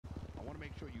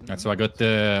Right, so I got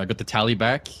the tally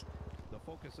back.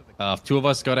 2 of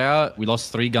us got out. We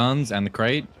lost 3 guns and the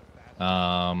crate.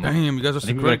 Damn, you guys lost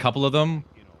the crate. We got a couple of them.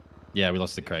 Yeah, we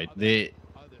lost the crate.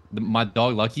 My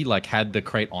dog Lucky like had the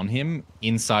crate on him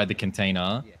inside the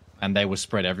container, and they were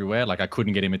spread everywhere. Like I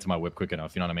couldn't get him into my whip quick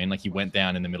enough. You know what I mean? Like he went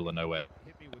down in the middle of nowhere,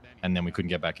 and then we couldn't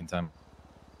get back in time.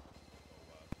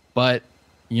 But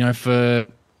you know, for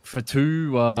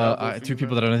two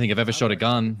people that I don't think have ever shot a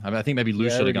gun. I mean, I think maybe Lou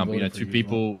shot a gun, but you know, 2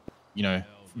 people, you know,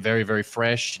 very, very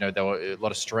fresh. You know, there were a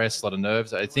lot of stress, a lot of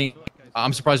nerves. I think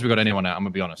I'm surprised we got anyone out. I'm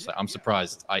gonna be honest. Like, I'm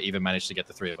surprised I even managed to get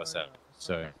the 3 of us out.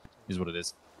 So, is what it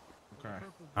is. Okay.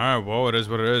 All right. Well, it is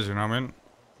what it is. You know what I mean?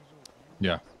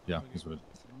 Yeah. Yeah. Is what it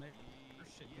is.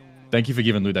 Thank you for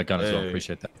giving Lou that gun as well.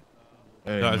 Appreciate that.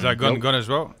 Is that gun as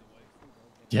well?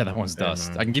 Yeah, that one's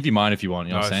dust. I can give you mine if you want.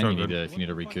 You know what I'm saying? If you need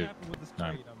a recoup.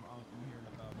 No.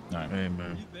 No. Hey,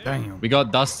 man. Damn. We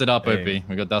got dusted up, OP.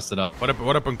 We got dusted up. What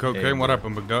happened, cocaine? Hey, what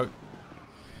happened, big dog?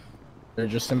 They're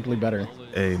just simply better.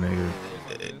 Hey, nigga.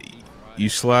 You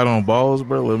slide on balls,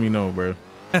 bro? Let me know, bro.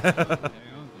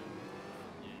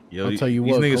 Yo, I'll tell you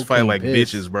these what, niggas fight like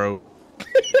bitches, bro.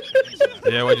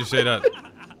 Yeah, why'd you say that?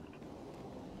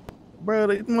 Bro,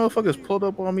 these motherfuckers pulled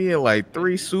up on me in like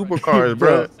 3 supercars,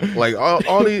 bro. Like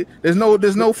all these, there's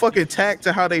no fucking tact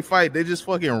to how they fight. They just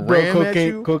fucking ram at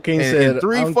you. Cocaine said,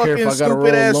 3 fucking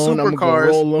stupid ass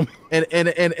supercars,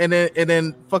 and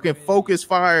then fucking focus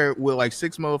fire with like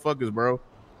 6 motherfuckers, bro.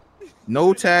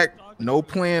 No tact, no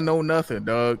plan, no nothing,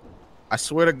 dog. I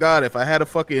swear to God, if I had a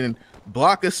fucking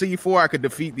block of C4, I could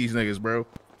defeat these niggas, bro.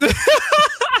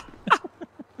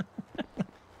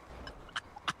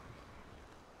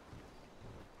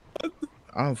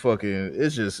 I'm fucking.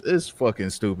 It's fucking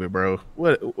stupid, bro.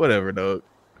 Whatever, dog.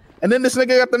 And then this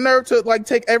nigga got the nerve to like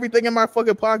take everything in my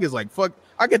fucking pockets. Like, fuck,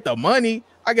 I get the money,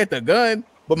 I get the gun,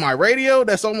 but my radio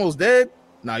that's almost dead.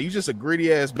 Nah, you just a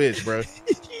greedy ass bitch, bro.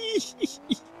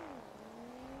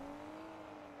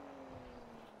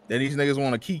 Then these niggas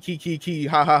want to key,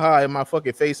 ha ha ha in my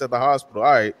fucking face at the hospital.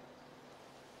 All right,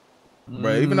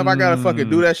 bro. Even if I gotta fucking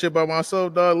do that shit by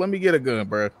myself, dog, let me get a gun,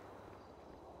 bro.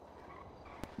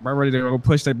 I'm ready to go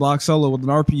push that block solo with an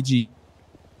RPG.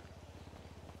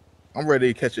 I'm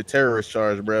ready to catch a terrorist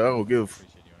charge, bro. I don't give.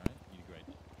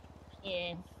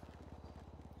 Yeah.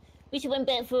 We should went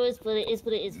back first, but it is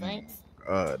what it is, right?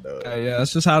 No. Yeah,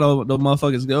 that's just how the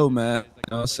motherfuckers go, man.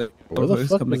 You know, so where the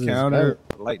fuck come to counter,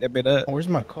 like that bit up. Where's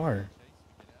my car?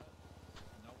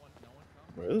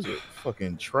 Bro, it was a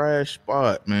fucking trash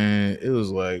spot, man. It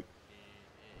was like,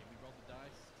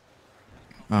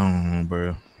 I don't know,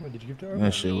 bro. What, did you give to her?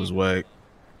 That shit was whack.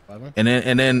 And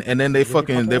then they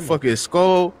fucking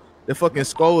skull. The fucking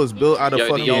skull is built out of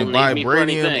fucking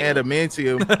vibranium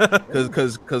adamantium,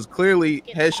 cause clearly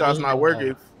headshot's not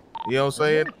working. You know what I'm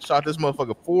saying? Shot this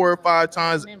motherfucker 4 or 5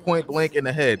 times point blank in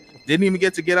the head. Didn't even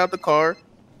get out the car.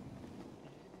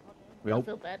 I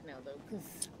feel bad now though,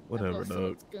 cause whatever,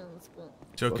 dog.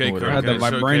 It's okay, I had the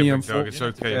vibranium. Dog. It's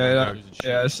okay.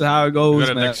 Yeah, that's how it goes, You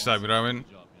got it man. next time, you know what I mean?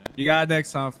 You got it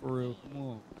next time for real. Come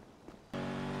on.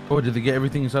 Oh, did they get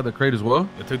everything inside the crate as well?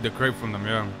 They took the crate from them,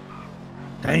 yeah.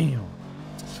 Damn.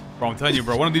 Bro, I'm telling you,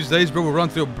 bro. One of these days, bro, we'll run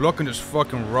through a block and just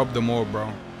fucking rob them all,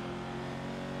 bro.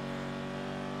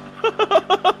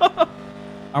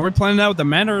 Are we planning that with the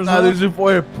manor as Nah, well? this is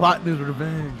for plotting his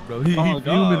revenge, bro. He's God,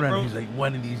 fuming right bro. now. He's like,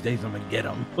 one of these days I'm gonna get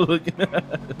him.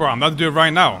 Bro, I'm about to do it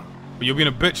right now. But you're being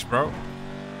a bitch, bro.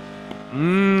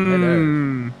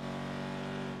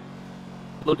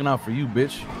 Looking out for you,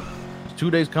 bitch. 2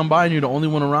 days come by and you're the only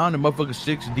one around, and motherfucker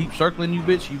 6 deep circling you,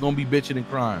 bitch. You gonna be bitching and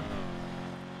crying.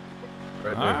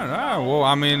 Right there. Well,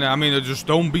 I mean, just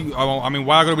don't be. I mean,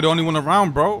 why I gotta be the only one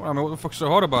around, bro? I mean, what the fuck's so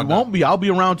hard about You that? won't be. I'll be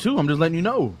around too. I'm just letting you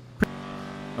know.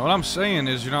 All I'm saying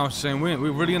is, you know what I'm saying? We're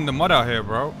really in the mud out here,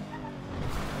 bro.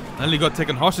 I only got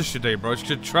taken hostage today, bro. It's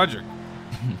shit tragic.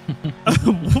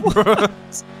 What?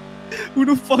 Who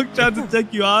the fuck tried to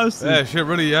take you hostage? Yeah, shit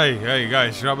really, hey,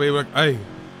 guys, you know what I mean? Hey,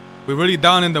 we're really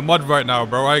down in the mud right now,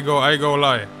 bro. I go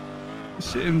lie.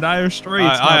 Shit in dire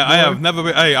straits. I have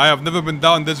never been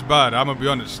down this bad. I'm gonna be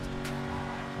honest.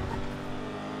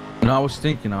 And I was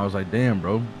thinking, I was like, damn,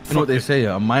 bro. You know what they say?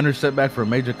 A minor setback for a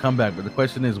major comeback. But the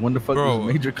question is, when the fuck is a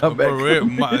major comeback?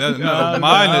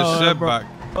 Mine is setback.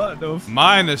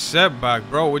 Mine is setback,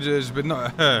 bro. Which has been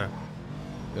not. You know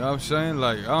what I'm saying?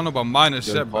 Like, I don't know about minor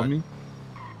setback.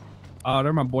 Oh,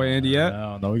 they're my boy Andy at. I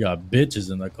don't know. We got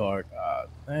bitches in the car. God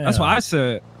damn. That's what I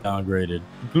said. Downgraded,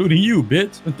 including you,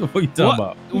 bitch. What the fuck you talking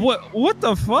about? What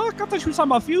the fuck? I thought you were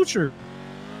talking about future.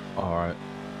 All right.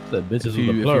 That bitches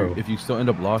with the plural. If you still end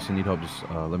up lost and need help, just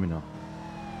let me know.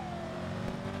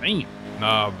 Damn.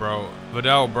 Nah, bro.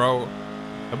 Vidal, bro.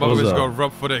 The motherfuckers go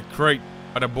rub for the crate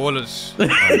by the Ballas.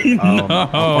 No,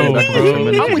 I'm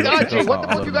with RJ. What the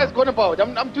fuck you guys going about?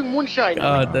 I'm doing moonshine.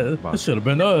 That should have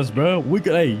been us, bro. We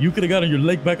could, hey, you could have gotten your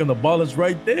leg back on the Ballas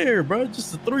right there, bro.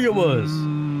 Just the three of us.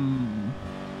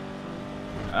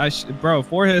 Bro,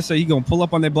 Forehead said he gonna pull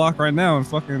up on that block right now and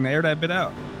fucking air that bit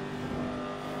out.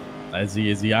 Is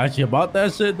he actually about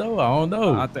that shit though? I don't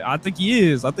know. I think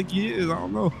he is. I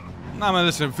don't know. Nah, man,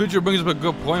 listen. Future brings up a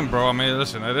good point, bro. I mean,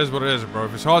 listen, it is what it is, bro.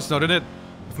 If his heart's not in it,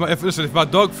 if my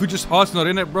dog Future's heart's not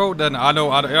in it, bro, then I know. You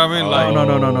know what I mean, like, No.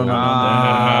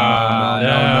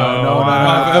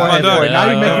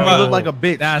 Now you're making me look like a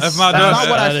bitch. That's not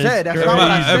what I said. That's not what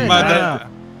I said.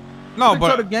 No, but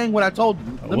tell the gang what I told you.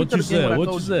 What you said?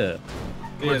 What you said?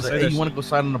 Yeah, hey, you want to go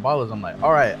side on the Ballas? I'm like,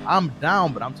 all right, I'm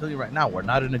down, but I'm telling you right now, we're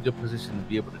not in a good position to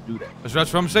be able to do that. That's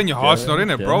what I'm saying. Your heart's not in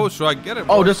it, bro. So I get it,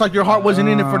 bro. Oh, just like your heart wasn't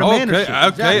in it for the man. Okay.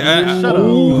 Shut up.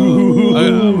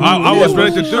 I was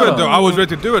ready to do it, though. I was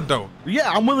ready to do it, though.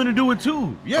 Yeah, I'm willing to do it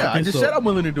too. Yeah, I just said I'm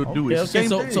willing to do it. Okay,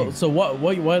 so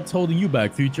what's holding you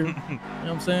back, Future? You know what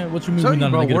I'm saying? What you mean?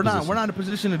 We're not in a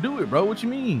position to do it, bro. What you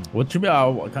mean? What you mean?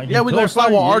 Yeah, we gonna fly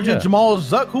with RJ, Jamal,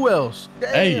 Zuck. Who else?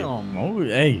 Damn.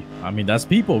 Hey, I mean that's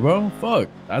people, bro. Fuck,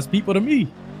 that's people to me.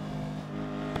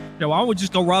 Yo, I would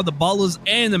just go rob the Ballas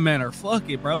and the Manor. Fuck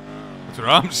it, bro. That's what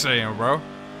I'm saying, bro.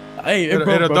 Hey,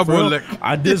 bro, double lick.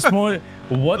 At this point,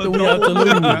 what do we have to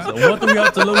lose? What do we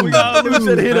have to lose? We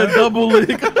said hit a double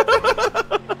lick.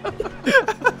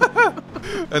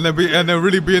 and then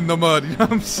really be in the mud. You know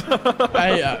what I'm saying?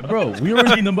 Hey, bro, we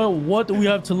already in the mud. What do we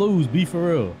have to lose? Be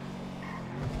for real.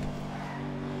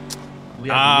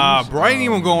 Bro, I ain't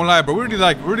even gonna lie, bro. We really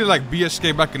like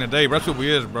BSK back in the day. Bro. That's what we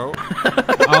is, bro.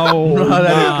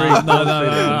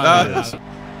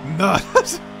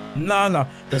 No.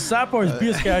 The sad part is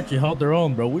BSK actually held their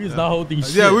own, bro. We was not holding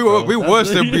shit. Yeah, we was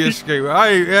the BSK.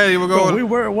 We're going. We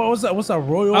were. What was that? What's that?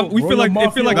 Royal? We feel like the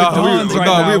Dons right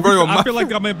now. I feel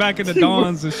like I'm back in the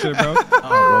Dons and shit, bro.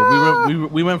 Bro,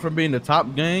 we went from being the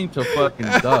top gang to fucking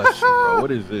dust, bro. What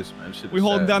is this, man? We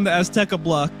holding down the Azteca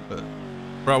block.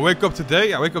 Bro, I wake up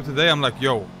today. I'm like,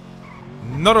 yo,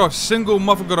 not a single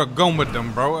motherfucker got a gun with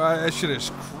them, bro. That shit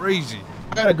is crazy.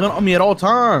 I got a gun on me at all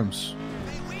times.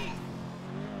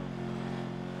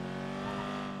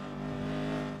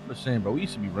 I'm just saying, bro, we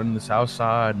used to be running this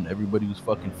outside and everybody was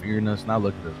fucking fearing us. Now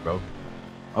look at us, bro.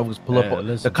 I was pull up.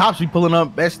 The cops be pulling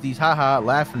up besties, haha,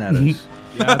 laughing at us.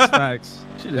 Yeah, that's facts.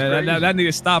 That need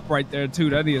to stop right there too.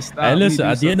 That need to stop. Hey, listen,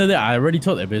 at the end of the day, I already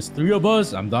told you, if it's three of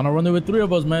us, I'm down to run it with three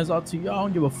of us, man. It's up to y'all. I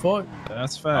don't give a fuck.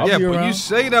 That's facts. Yeah, but you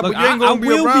say that, but you ain't gonna be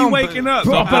around. I will be waking up.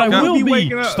 Bro, but I will be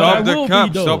waking up. Stop the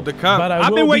cop. Stop the cop.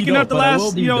 I've been waking up the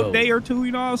last, day or two.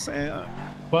 You know what I'm saying?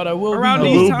 But I will around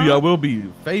be. I will be.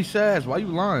 Face ass. Why you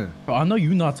lying? Bro, I know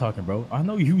you not talking, bro. I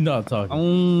know you not talking.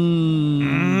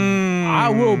 I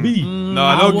will be. No,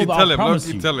 I don't tell him.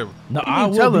 Don't tell him. No, I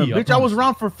will tell him, be. Bitch, I was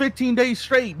around for 15 days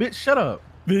straight. Bitch, shut up.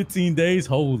 15 days?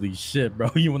 Holy shit, bro.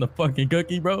 You want a fucking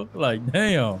cookie, bro? Like,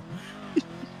 damn.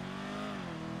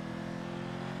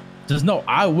 Just know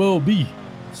I will be.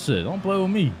 Shit, don't play with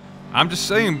me. I'm just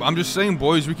saying,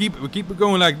 boys. We keep it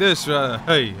going like this.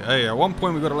 Hey. At one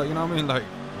point we gotta, like, you know what I mean? Like,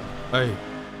 hey.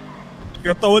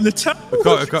 You're throwing the towel.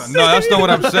 No, that's not what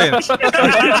I'm saying. That's not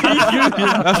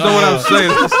what I'm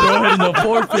saying.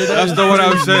 That's not what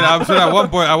I'm saying. I'm saying at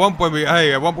one point we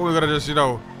gotta just, we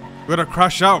gotta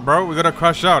crash out, bro. We gotta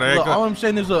crash out. Look, all I'm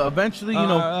saying is eventually,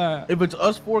 if it's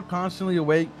us four constantly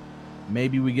awake,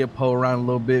 maybe we get pulled around a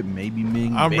little bit. Maybe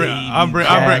Ming.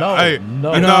 Hey,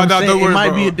 no, it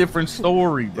might be a different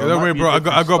story, bro. Don't worry, bro. I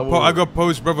got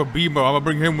post brother Bimo. I'm gonna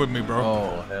bring him with me, bro.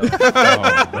 Oh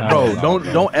hell, bro,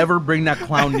 don't ever bring that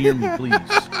clown near me, please.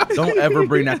 Don't ever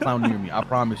bring that clown near me. I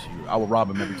promise you, I will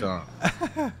rob him every time.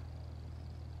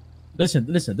 Listen.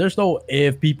 There's no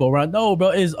if people around. No, bro,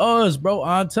 it's us, bro.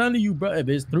 I'm telling you, bro. If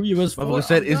it's three of us, I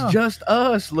said it's just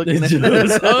us. Looking it's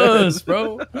just us,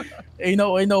 bro. Ain't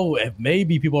no if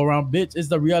maybe people around, bitch. It's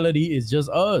the reality. It's just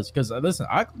us. Cause listen,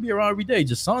 I could be around every day.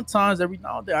 Just sometimes, every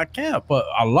now and then, I can't. But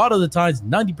a lot of the times,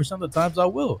 90% of the times, I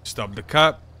will. Stop the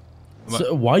cop.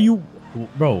 So why you,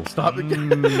 bro? Stop the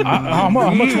cop. How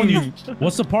much money?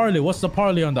 What's the parlay? What's the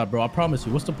parlay on that, bro? I promise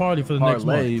you. What's the parlay for the next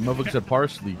month? Motherfucker said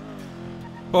parsley.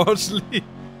 Parsley.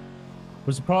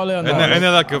 What's the parlay on that? And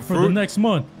then like a for fruit? the next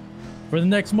month. For the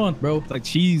next month, bro. Like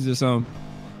cheese or something.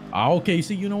 Okay,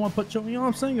 see, you don't want to put your, you know what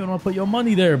I'm saying? You don't want to put your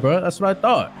money there, bro. That's what I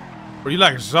thought. Bro, you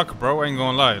like Zuck, bro. I ain't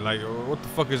gonna lie. Like, what the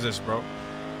fuck is this, bro?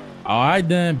 All right,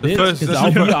 then, bitch.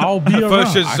 I'll be the around.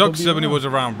 First shit Zuck said when he was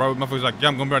around, bro. Motherfucker's like, yeah,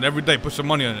 I'm gonna be around every day. Put some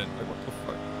money on it. Like, what the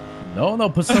fuck? No,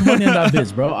 put some money in that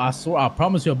bitch, bro. I swear, I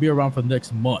promise you I'll be around for the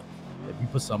next month. If you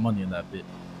put some money in that bitch.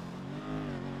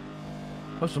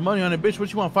 Put some money on it, bitch.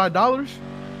 What you want? $5?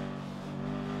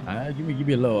 Give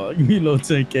me a little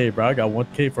 10K, bro. I got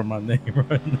 1K for my name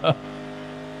right now. If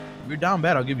you're down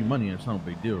bad, I'll give you money. It's not a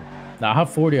big deal. Nah, I have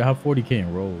 40K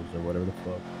in rolls or whatever the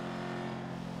fuck.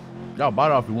 Y'all bought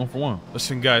it off you 1 for 1.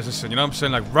 Listen, guys, listen. You know what I'm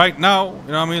saying? Like right now,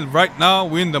 you know what I mean? Right now,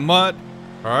 we're in the mud.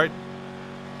 All right.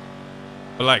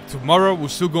 But like tomorrow, we're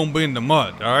still gonna be in the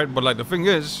mud. All right. But like the thing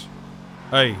is,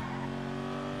 hey,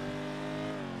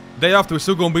 day after we're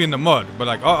still gonna be in the mud. But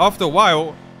like after a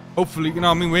while, hopefully, you know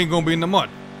what I mean? We ain't gonna be in the mud.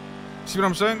 See what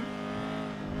I'm saying?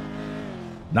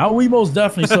 Now we most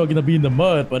definitely still gonna be in the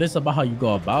mud, but it's about how you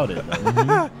go about it.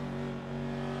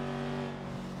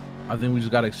 I think we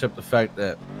just gotta accept the fact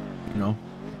that, you know,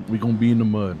 we gonna be in the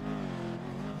mud.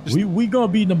 We gonna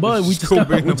be in the mud. We just gonna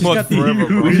be in the mud forever,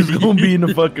 bro. We just gonna be in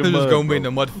the fucking mud. We're just gonna be in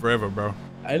the mud forever, bro.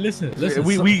 Hey, listen.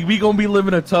 We gonna be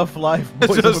living a tough life.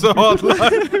 It's just a hard life.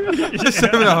 Just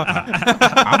living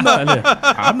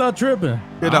I'm not tripping.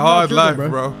 In a hard life,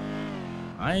 bro.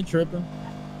 I ain't tripping.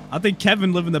 I think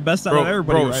Kevin living the best out of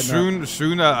everybody right now.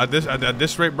 Soon at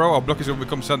this rate, bro, our block is gonna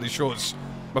become Sandy Shorts.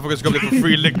 Motherfuckers gonna get for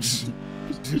free licks.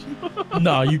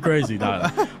 No, you crazy. Nah,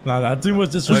 too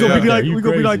much disrespect. We're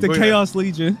gonna be like the Chaos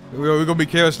Legion. We're gonna be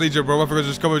Chaos Legion, bro. Motherfuckers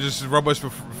just come and just rob us for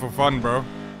fun, bro.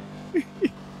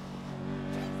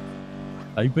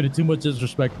 You putting too much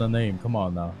disrespect on the name. Come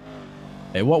on now.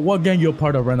 Hey, what gang you a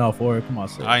part of right now for? Come on,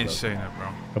 say I ain't saying that, bro.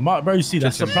 Come on, bro. You see,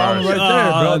 that's the problem right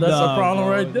there, bro. That's the problem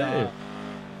right there.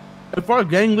 If our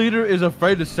gang leader is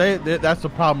afraid to say it, that's a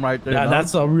problem right there. Yeah,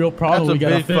 that's a real problem. That's we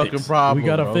gotta big fix. Fucking problem. We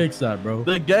gotta bro. fix that, bro.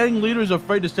 The gang leader is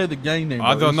afraid to say the gang name. Bro.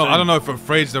 I don't know. I don't know if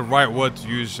afraid's the right word to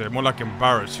use. More like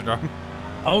embarrassed, you know.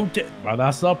 Okay, bro.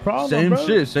 That's a problem. Same bro.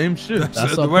 shit. Same shit.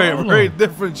 That's a very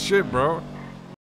different shit, bro.